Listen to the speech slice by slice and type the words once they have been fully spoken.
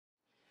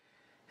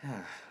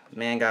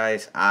Man,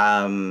 guys,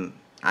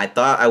 I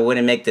thought I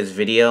wouldn't make this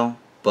video,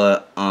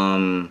 but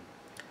I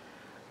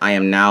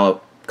am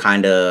now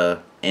kind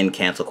of in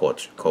cancel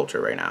culture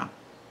right now,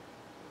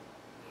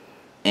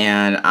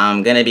 and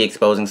I'm gonna be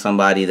exposing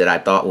somebody that I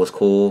thought was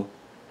cool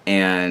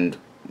and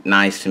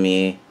nice to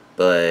me,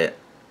 but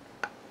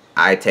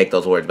I take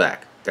those words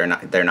back. They're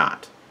not. They're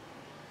not.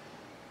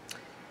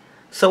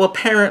 So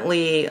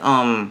apparently,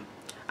 I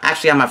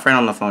actually have my friend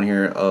on the phone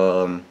here.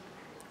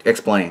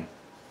 Explain.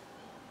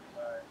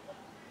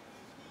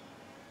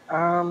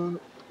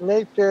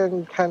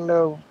 Nathan kind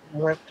of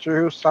went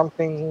through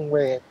something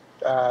with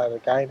the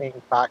guy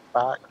named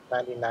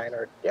Fox-Fox99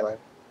 or Dylan.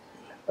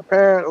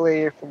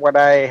 Apparently, from what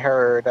I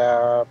heard,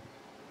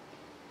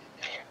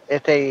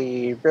 it's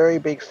a very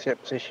big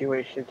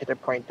situation to the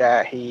point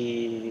that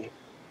he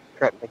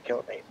threatened to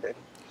kill Nathan.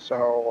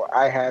 So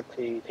I had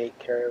to take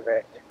care of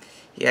it.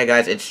 Yeah,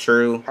 guys, it's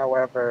true.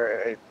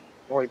 However, it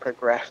only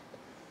progressed.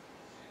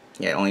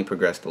 Yeah, it only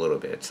progressed a little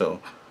bit. So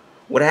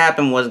what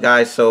happened was,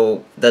 guys,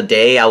 so the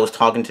day I was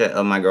talking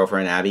to my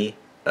girlfriend Abby,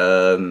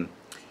 um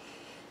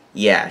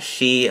yeah,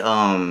 she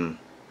kept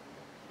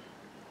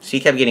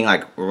getting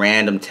like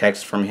random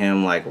texts from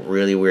him, like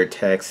really weird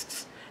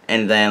texts,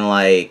 and then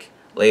like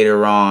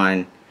later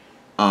on,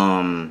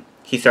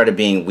 he started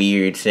being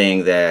weird,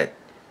 saying that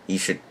you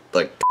should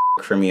like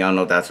for me. I don't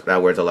know if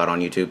that word's allowed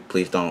on YouTube.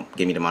 Please don't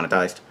get me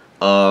demonetized.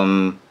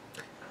 um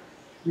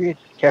You need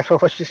to be careful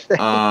what you say.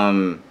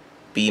 um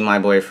be my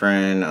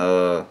boyfriend.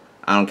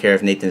 I don't care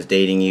if Nathan's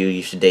dating you,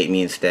 you should date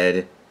me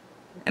instead.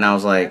 And I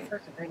was like,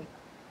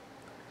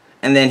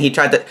 and then he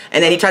tried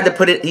to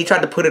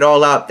put it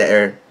all out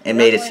there and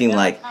made it seem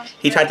like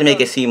he tried to make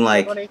it seem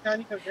like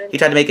he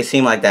tried to make it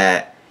seem like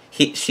that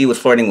she was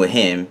flirting with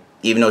him,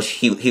 even though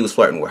he was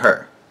flirting with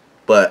her.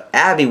 But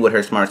Abby, with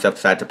her smart stuff,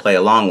 decided to play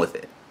along with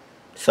it.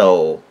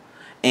 So,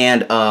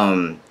 and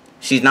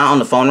she's not on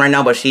the phone right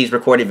now, but she's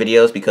recorded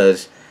videos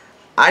because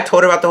I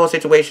told her about the whole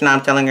situation.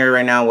 I'm telling her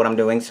right now what I'm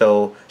doing.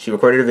 So she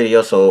recorded a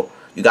video, so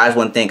you guys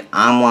wouldn't think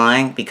I'm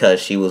lying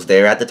because she was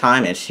there at the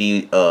time, and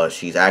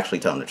she's actually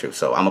telling the truth.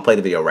 So I'm gonna play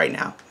the video right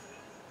now.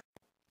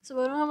 So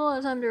I don't have a lot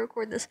of time to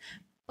record this.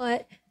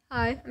 But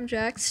hi, I'm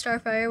Jax,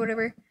 Starfire,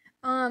 whatever.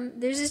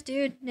 There's this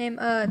dude named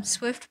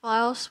Swift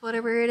Blouse,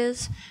 whatever it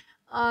is.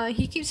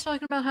 He keeps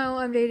talking about how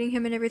I'm dating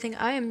him and everything.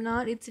 I am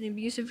not. It's an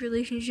abusive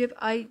relationship.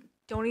 I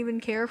don't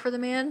even care for the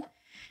man.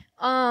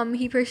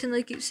 He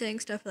personally keeps saying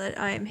stuff that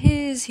I am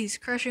his, he's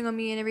crushing on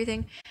me and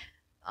everything.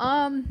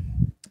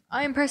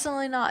 I am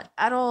personally not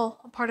at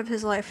all a part of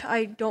his life.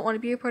 I don't want to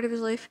be a part of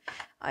his life.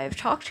 I have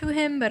talked to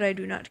him, but I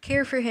do not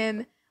care for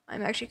him.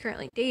 I'm actually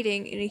currently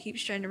dating, and he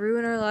keeps trying to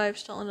ruin our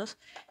lives,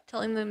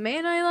 telling the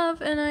man I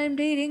love and I'm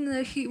dating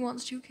that he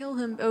wants to kill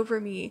him over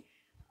me.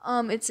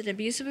 It's an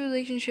abusive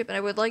relationship, and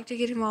I would like to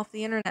get him off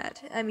the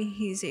internet. I mean,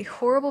 he's a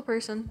horrible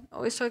person,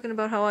 always talking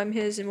about how I'm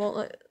his and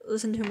won't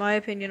listen to my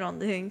opinion on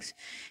things.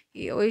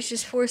 He always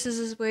just forces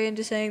his way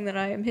into saying that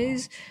I am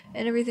his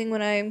and everything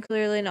when I am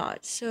clearly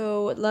not.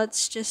 So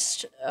let's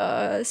just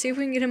see if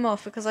we can get him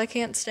off, because I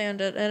can't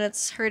stand it, and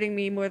it's hurting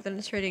me more than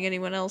it's hurting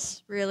anyone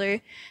else,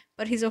 really.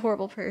 But he's a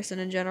horrible person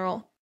in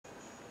general.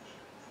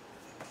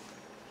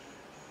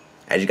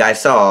 As you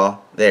guys saw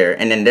there,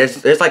 and then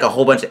there's like a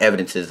whole bunch of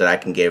evidences that I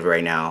can give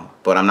right now,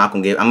 but I'm not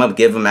gonna give. I'm gonna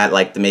give them at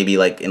like maybe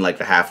like in like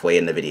the halfway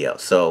in the video.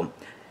 So,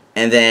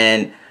 and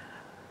then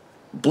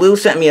Blue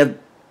sent me a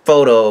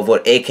photo of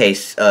what AK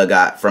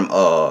got from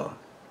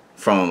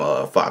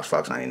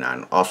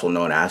Fox-Fox99, also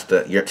known as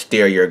the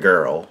Steer Your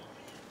Girl.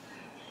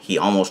 He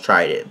almost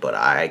tried it, but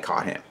I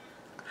caught him.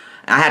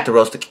 And I had to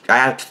roast the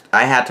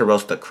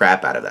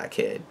crap out of that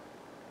kid.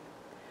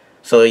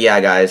 So yeah,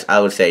 guys, I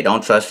would say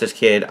don't trust this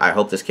kid. I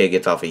hope this kid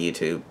gets off of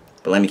YouTube.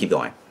 But let me keep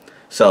going.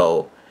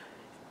 So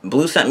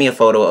Blue sent me a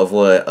photo of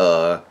what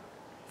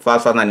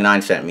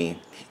Fox-Fox99 sent me.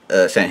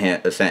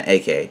 Sent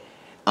AK.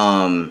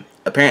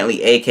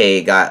 Apparently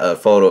AK got a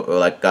photo, or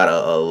like got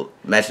a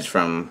message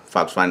from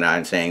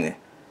Fox-Fox99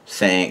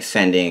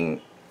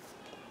 sending.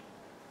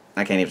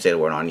 I can't even say the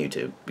word on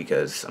YouTube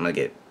because I'm gonna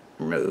get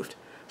removed.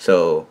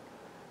 So,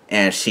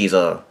 and she's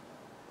a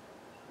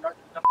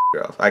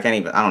girl. I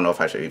don't know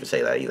if I should even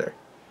say that either.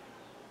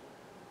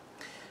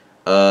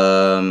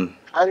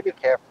 Try to be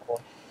careful.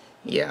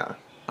 Yeah.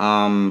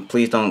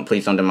 Please don't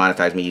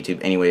demonetize me,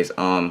 YouTube. Anyways,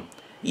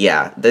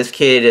 yeah, this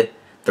kid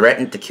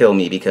threatened to kill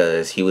me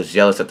because he was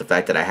jealous of the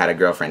fact that I had a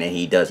girlfriend and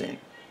he doesn't.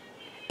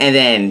 And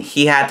then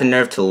he had the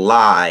nerve to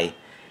lie,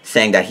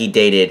 saying that he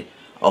dated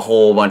a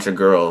whole bunch of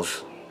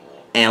girls.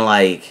 And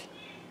like,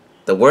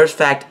 the worst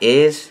fact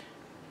is,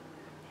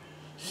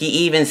 he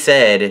even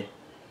said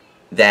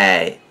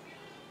that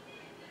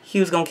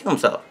he was gonna kill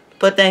himself.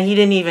 But then he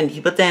didn't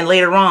even. But then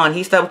later on,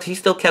 he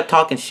still kept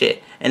talking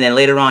shit. And then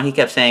later on, he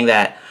kept saying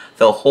that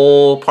the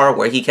whole part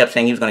where he kept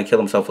saying he was gonna kill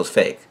himself was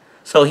fake.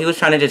 So he was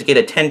trying to just get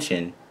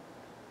attention.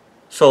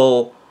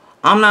 So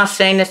I'm not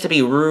saying this to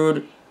be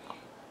rude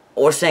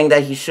or saying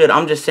that he should.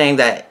 I'm just saying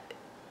that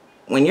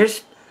when you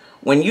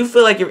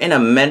feel like you're in a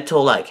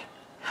mental like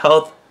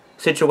health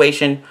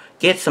situation,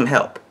 get some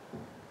help.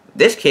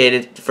 This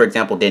kid, for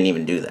example, didn't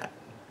even do that.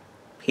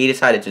 He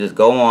decided to just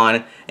go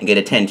on and get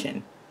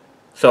attention.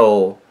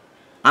 So,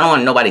 I don't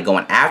want nobody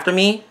going after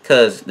me,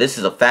 because this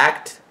is a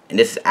fact, and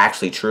this is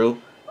actually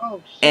true.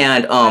 Oh,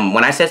 And,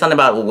 when I said something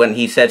about, when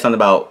he said something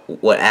about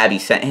what Abby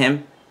sent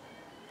him,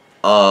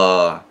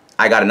 I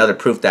got another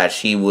proof that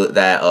she would,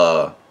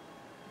 that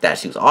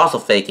she was also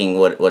faking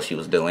what she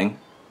was doing.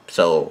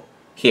 So,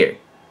 here.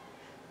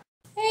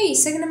 Hey,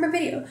 second number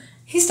video.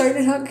 He started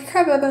to talk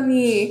crap about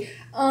me.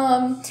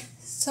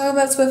 Talk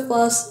about Swift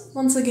Plus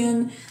once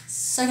again.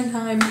 Second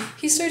time.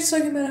 He starts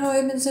talking about how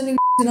I've been sending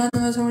and I'm the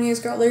most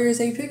horniest girl. There is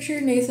a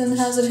picture. Nathan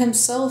has it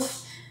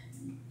himself.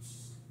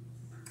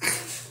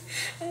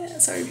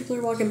 Sorry, people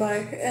are walking by.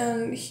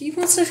 And he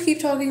wants to keep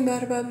talking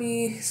bad about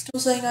me, still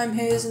saying I'm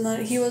his and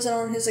that he wasn't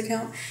on his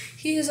account.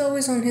 He is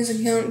always on his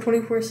account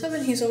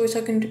 24/7. He's always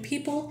talking to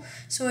people,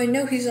 so I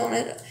know he's on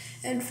it.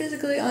 And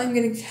physically, I'm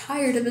getting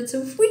tired of it,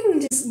 so if we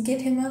can just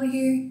get him out of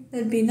here,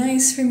 that'd be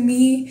nice for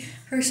me,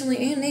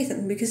 personally, and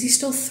Nathan, because he's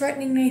still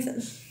threatening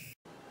Nathan.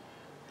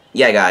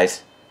 Yeah,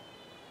 guys.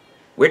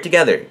 We're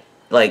together.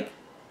 Like,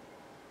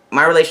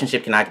 my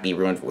relationship cannot be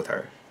ruined with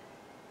her.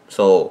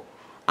 So,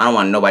 I don't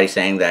want nobody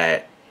saying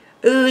that,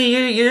 oh,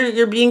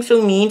 you're being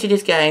so mean to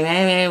this guy.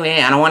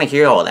 I don't want to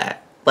hear all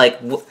that. Like,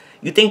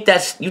 you think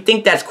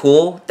that's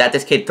cool that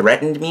this kid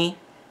threatened me,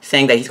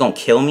 saying that he's gonna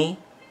kill me?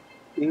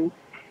 Mm-hmm.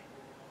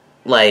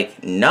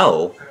 Like,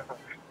 no.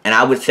 And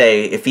I would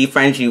say if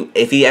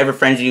he ever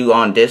friends you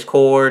on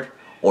Discord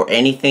or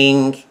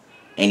anything,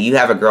 and you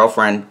have a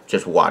girlfriend,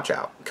 just watch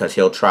out, because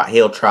he'll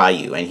try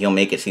you, and he'll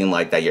make it seem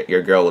like that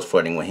your girl was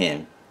flirting with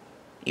him,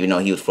 even though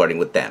he was flirting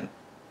with them.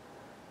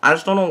 I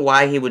just don't know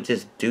why he would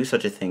just do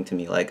such a thing to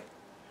me. Like,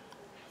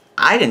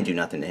 I didn't do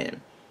nothing to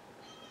him.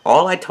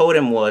 All I told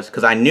him was,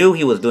 because I knew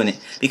he was doing it,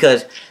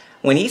 because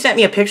when he sent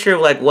me a picture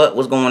of like what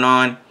was going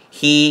on,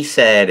 he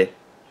said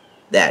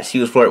that she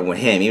was flirting with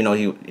him, even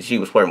though she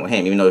was flirting with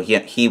him, even though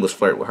he was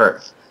flirting with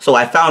her. So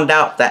I found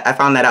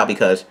that out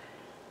because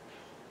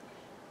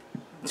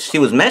she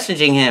was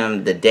messaging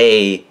him the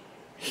day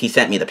he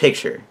sent me the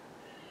picture,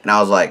 and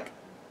I was like,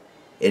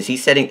 is he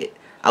setting?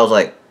 I was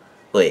like,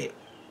 wait,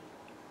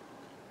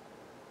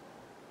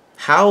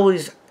 how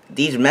is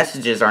these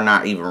messages are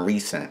not even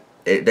recent?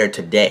 They're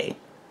today.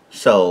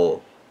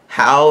 So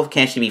how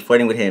can she be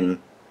flirting with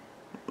him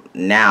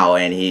now,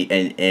 and he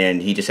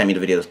just sent me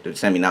the videos, he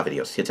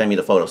sent me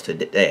the photos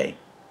today?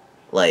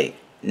 Like,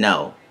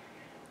 no.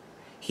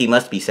 He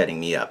must be setting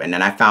me up. And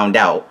then I found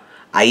out,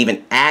 I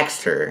even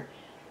asked her,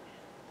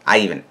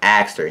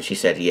 and she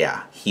said,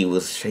 yeah, he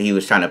was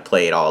trying to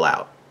play it all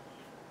out.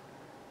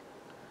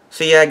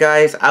 So yeah,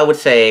 guys, I would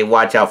say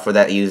watch out for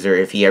that user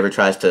if he ever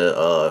tries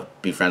to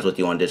be friends with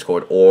you on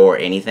Discord or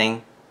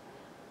anything,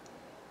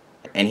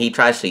 and he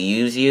tries to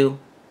use you.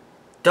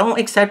 Don't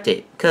accept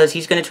it, because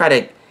he's gonna try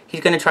to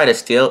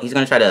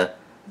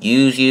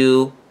use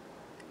you,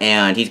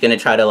 and he's gonna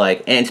try to,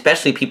 like, and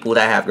especially people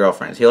that have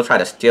girlfriends, he'll try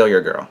to steal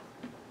your girl.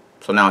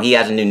 So now he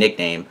has a new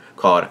nickname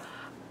called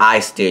I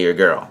Steal Your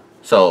Girl.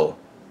 So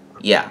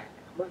yeah,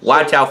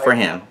 watch out for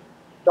him.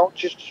 Don't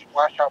just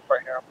watch out for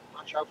him.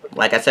 Watch out for him.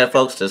 Like I said,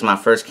 folks, this is my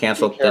first this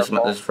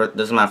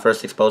is my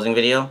first exposing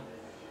video.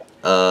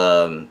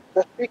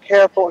 Just be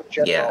careful in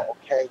general, yeah.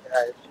 Okay,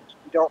 guys.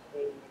 You don't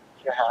need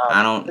to have.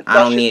 I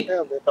don't need.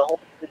 There's a whole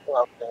people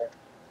out there.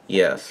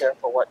 Yes. Be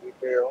careful what you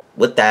do.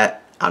 With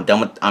that, I'm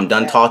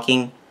done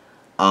talking.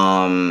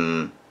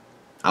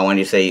 I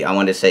wanted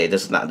to say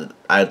this is not.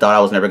 I thought I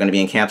was never going to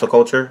be in cancel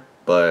culture,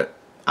 but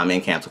I'm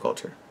in cancel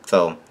culture.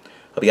 So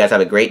hope you guys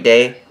have a great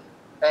day.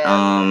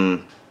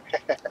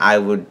 I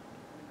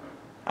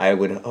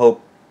would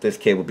hope this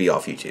kid will be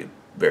off YouTube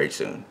very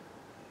soon.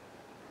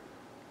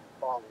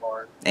 Oh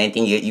Lord.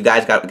 Anything you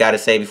guys got to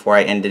say before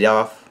I end it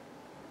off?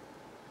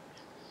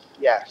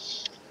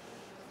 Yes.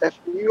 If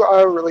you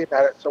are really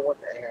mad at someone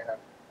and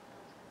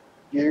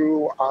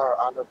you are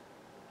on the,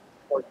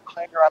 or you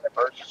claim you're on the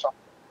verge of something,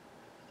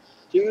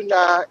 do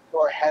not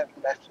go ahead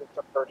and message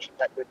the person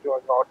that you're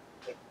doing all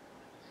these things.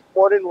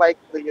 More than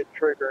likely, you're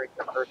triggering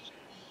the person.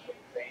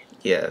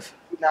 Yes.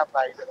 Do not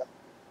lie to them.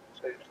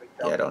 Seriously,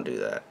 don't. Yeah, don't do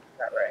that.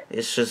 Not right.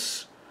 It's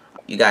just,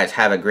 you guys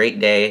have a great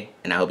day,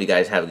 and I hope you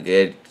guys have a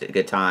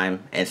good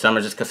time. And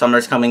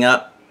summer's coming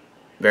up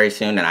very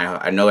soon, and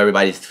I know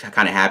everybody's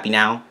kind of happy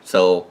now,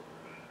 so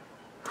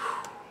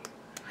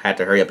I had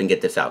to hurry up and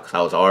get this out because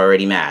I was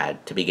already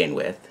mad to begin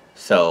with.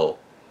 So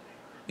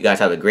you guys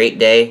have a great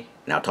day,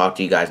 and I'll talk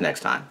to you guys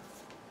next time.